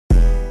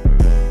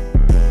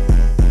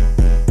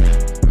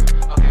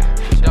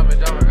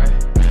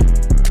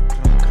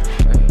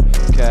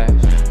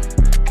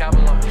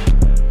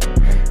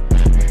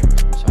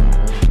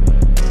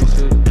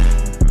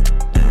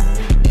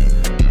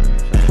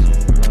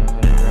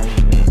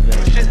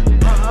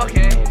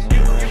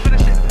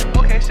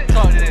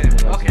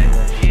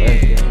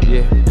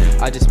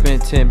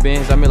10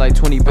 bands, I made like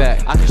 20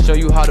 back. I can show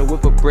you how to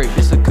whip a brick,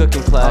 this a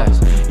cooking class.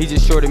 He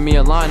just shorted me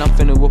a line, I'm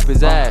finna whoop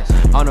his ass.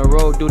 On the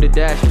road, do the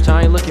dash, bitch,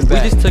 I ain't looking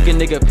back. We just took a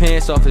nigga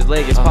pants off his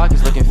leg, his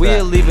pockets looking fat.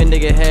 We'll leave a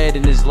nigga head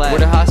in his lap. Where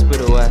the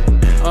hospital at?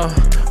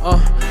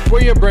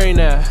 Where your brain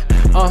at?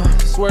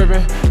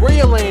 Swerving, where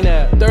your lane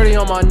at? 30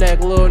 on my neck,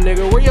 little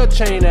nigga, where your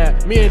chain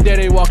at? Me and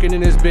Daddy walking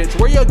in this bitch,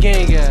 where your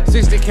gang at?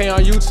 60K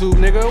on YouTube,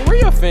 nigga, where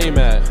your fame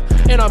at?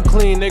 And I'm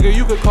clean, nigga,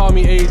 you could call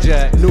me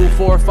Ajax. New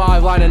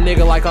 4-5 line a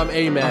nigga like I'm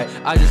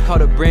AMAC. I just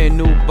caught a brand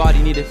new body,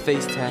 need a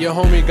face tag. Your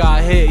homie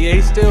got hit, yeah,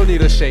 he still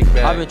need a shake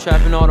back. I've been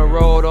trapping on the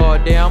road all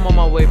day, I'm on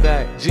my way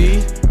back.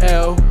 G-L-O-C.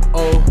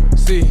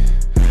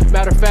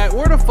 Matter of fact,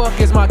 where the fuck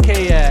is my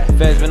K at?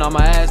 Feds been on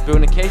my ass,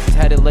 building cases,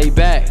 had to lay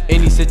back.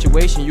 Any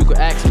situation you could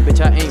ask me, bitch,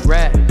 I ain't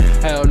rap.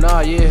 Hell nah,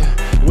 yeah,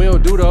 we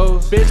don't do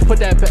those. Bitch, put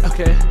that back,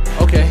 okay.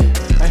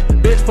 Hey,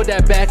 bitch, put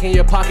that back in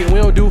your pocket, we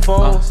don't do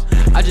phones.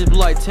 I just blew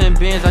like 10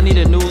 bands, I need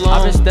a new loan.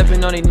 I've been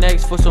stepping on their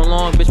necks for so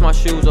long, bitch, my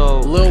shoes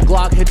old. Lil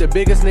Glock hit the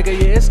biggest nigga,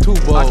 yeah, it's too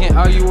bold. I can't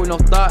argue with no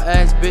thought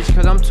ass bitch,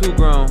 cause I'm too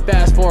grown.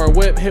 Fast forward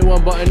whip, hit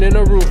one button and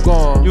the roof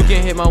gone. You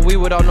can't hit my weed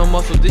without no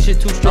muscles, this shit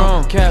too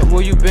strong. Cat,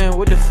 where you been?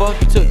 What the fuck?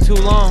 You took too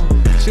long.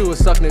 She was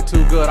sucking it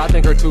too good, I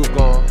think her tooth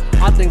gone.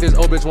 I think this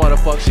old bitch wanna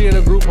fuck, she in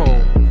a group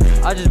home.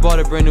 I just bought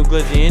a brand new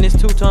glizzy and it's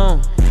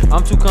two-tone.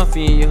 I'm too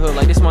comfy in your hood,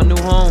 like this my new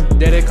home.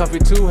 Daddy comfy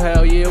too,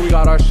 hell yeah, we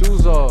got our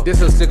shoes off.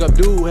 This a sick up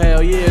dude,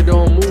 hell yeah,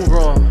 don't move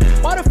wrong.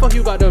 Why the fuck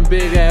you got them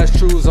big ass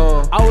shoes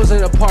on? I was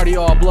in a party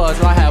all bloods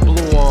and I had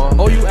blue on.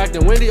 Oh, you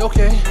acting windy?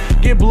 Okay,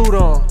 get blued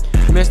on.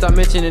 Man, stop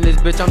mentioning this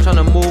bitch, I'm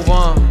tryna move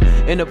on.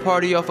 In the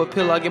party off a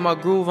pill, I get my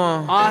groove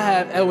on. I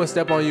have Edwin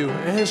step on you,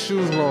 and his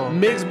shoes long.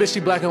 Mixed bitch, she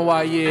black and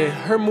white, yeah,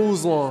 her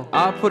moves long.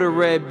 I'll put a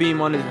red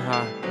beam on his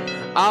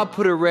I'll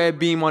put a red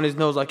beam on his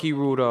nose like he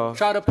Rudolph.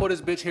 Try to put this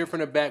bitch here from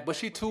the back, but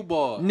she too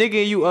bald.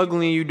 Nigga, you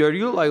ugly and you dirty,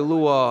 you look like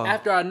Luau.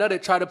 After I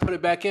nutted, tried to put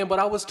it back in, but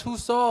I was too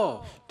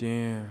soft.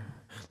 Damn.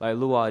 Like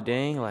Luau,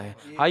 dang, like,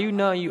 yeah. How you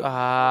nutting you?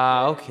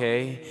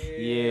 Okay.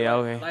 Yeah,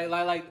 okay.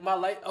 Like my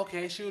light,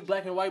 okay, she was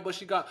black and white, but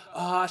she got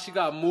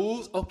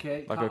moves,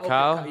 okay. Like a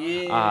cow?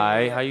 Yeah.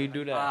 Alright, how you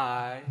do that?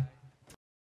 Alright.